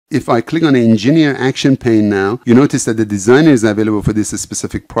If I click on the engineer action pane now, you notice that the designer is available for this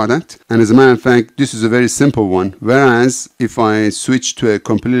specific product. And as a matter of fact, this is a very simple one. Whereas if I switch to a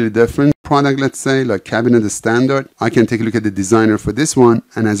completely different product, let's say like cabinet standard, I can take a look at the designer for this one.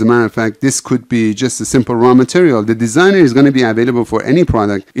 And as a matter of fact, this could be just a simple raw material. The designer is going to be available for any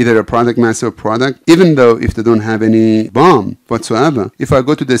product, either a product master or product, even though if they don't have any BOM whatsoever. If I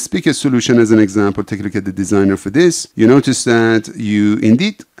go to the speaker solution as an example, take a look at the designer for this, you notice that you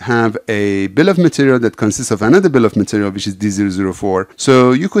indeed have a bill of material that consists of another bill of material, which is D004.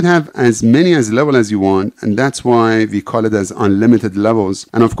 So you could have as many as level as you want, and that's why we call it as unlimited levels.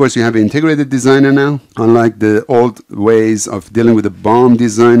 And of course, you have an integrated designer now, unlike the old ways of dealing with the BOM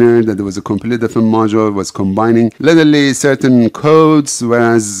designer, that there was a completely different module, was combining literally certain codes,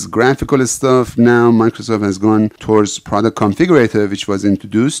 whereas graphical stuff, now Microsoft has gone towards product configurator, which was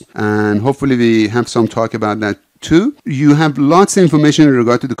introduced, and hopefully we have some talk about that too. You have lots of information in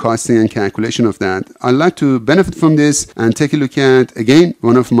regard to the costing and calculation of that. I'd like to benefit from this and take a look at, again,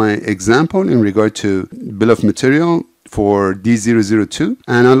 one of my example in regard to bill of material for D002.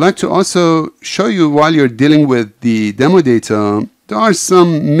 And I'd like to also show you, while you're dealing with the demo data, there are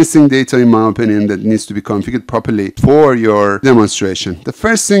some missing data, in my opinion, that needs to be configured properly for your demonstration. The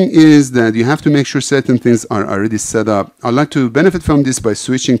first thing is that you have to make sure certain things are already set up. I'd like to benefit from this by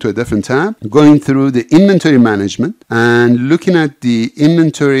switching to a different tab, going through the inventory management and looking at the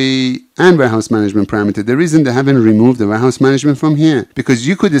inventory and warehouse management parameter. The reason they haven't removed the warehouse management from here, because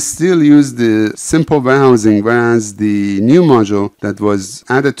you could still use the simple warehousing, whereas the new module that was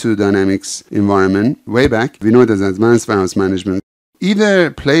added to Dynamics environment way back, we know it as advanced warehouse management. Either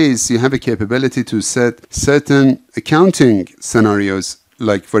place, you have a capability to set certain accounting scenarios.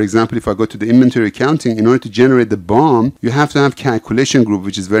 Like, for example, if I go to the inventory accounting, in order to generate the BOM, you have to have calculation group,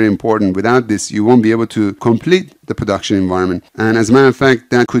 which is very important. Without this, you won't be able to complete the production environment. And as a matter of fact,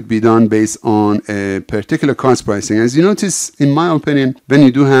 that could be done based on a particular cost pricing. As you notice, in my opinion, when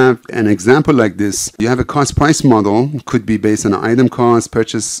you do have an example like this, you have a cost price model, could be based on item cost,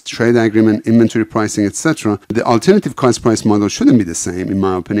 purchase, trade agreement, inventory pricing, etc. The alternative cost price model shouldn't be the same, in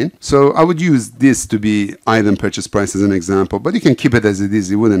my opinion. So I would use this to be item purchase price as an example, but you can keep it as it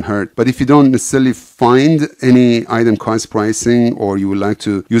is, it wouldn't hurt. But if you don't necessarily find any item cost pricing, or you would like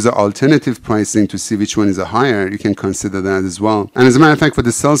to use an alternative pricing to see which one is a higher, you can consider that as well. And as a matter of fact, for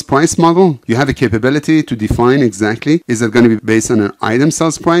the sales price model, you have a capability to define exactly, is that going to be based on an item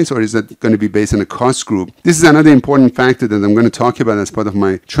sales price, or is that going to be based on a cost group? This is another important factor that I'm going to talk about as part of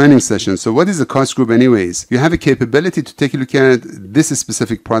my training session. So what is a cost group anyways? You have a capability to take a look at this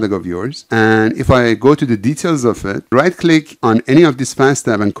specific product of yours. And if I go to the details of it, right click on any of these fast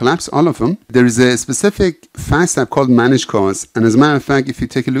tab and collapse all of them, there is a specific fast tab called manage cost. And as a matter of fact, if you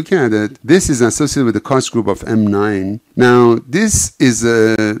take a look at it, this is associated with the cost group of M9. Now, this is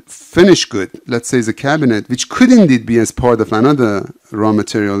a finished good, let's say it's a cabinet, which could indeed be as part of another raw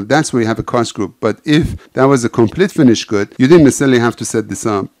material. That's where you have a cost group. But if that was a complete finished good, you didn't necessarily have to set this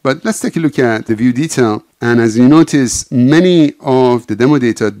up. But let's take a look at the view detail. And as you notice, many of the demo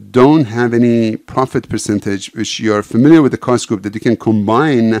data don't have any profit percentage, which you're familiar with the cost group, that you can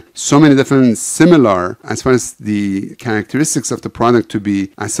combine so many different similar, as far as the characteristics of the product, to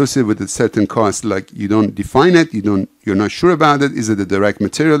be associated with a certain cost. Like, you don't define it, you're not sure about it. Is it a direct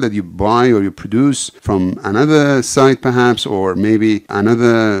material that you buy or you produce from another site perhaps, or maybe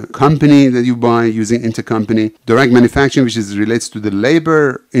another company that you buy using intercompany? Direct manufacturing, which relates to the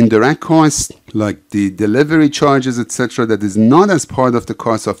labor indirect costs, like the delivery charges, etc., that is not as part of the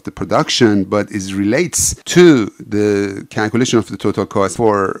cost of the production, but relates to the calculation of the total cost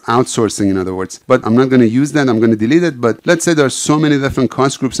for outsourcing, in other words. But I'm not going to use that. I'm going to delete it. But let's say there are so many different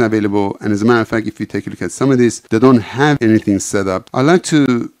cost groups available. And as a matter of fact, if you take a look at some of these, they don't have anything set up. I like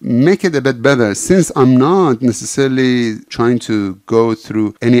to make it a bit better, since I'm not necessarily trying to go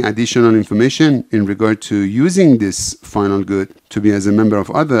through any additional information in regard to using this final good to be as a member of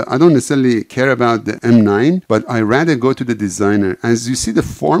other. I don't necessarily care about the M9, but I rather go to the designer. As you see, the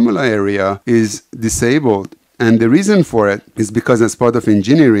formula area is disabled. And the reason for it is because as part of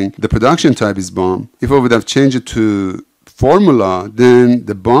engineering, the production type is BOM. If I would have changed it to formula, then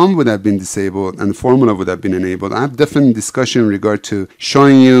the BOM would have been disabled and formula would have been enabled. I have different discussion in regard to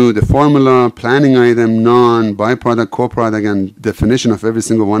showing you the formula, planning item, non, byproduct, co-product, and definition of every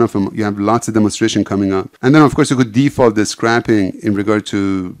single one of them. You have lots of demonstration coming up. And then of course you could default the scrapping in regard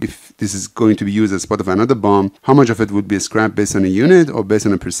to, if this is going to be used as part of another BOM, how much of it would be scrapped based on a unit or based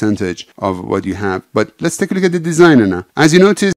on a percentage of what you have. But let's take a look at the designer now. As you notice,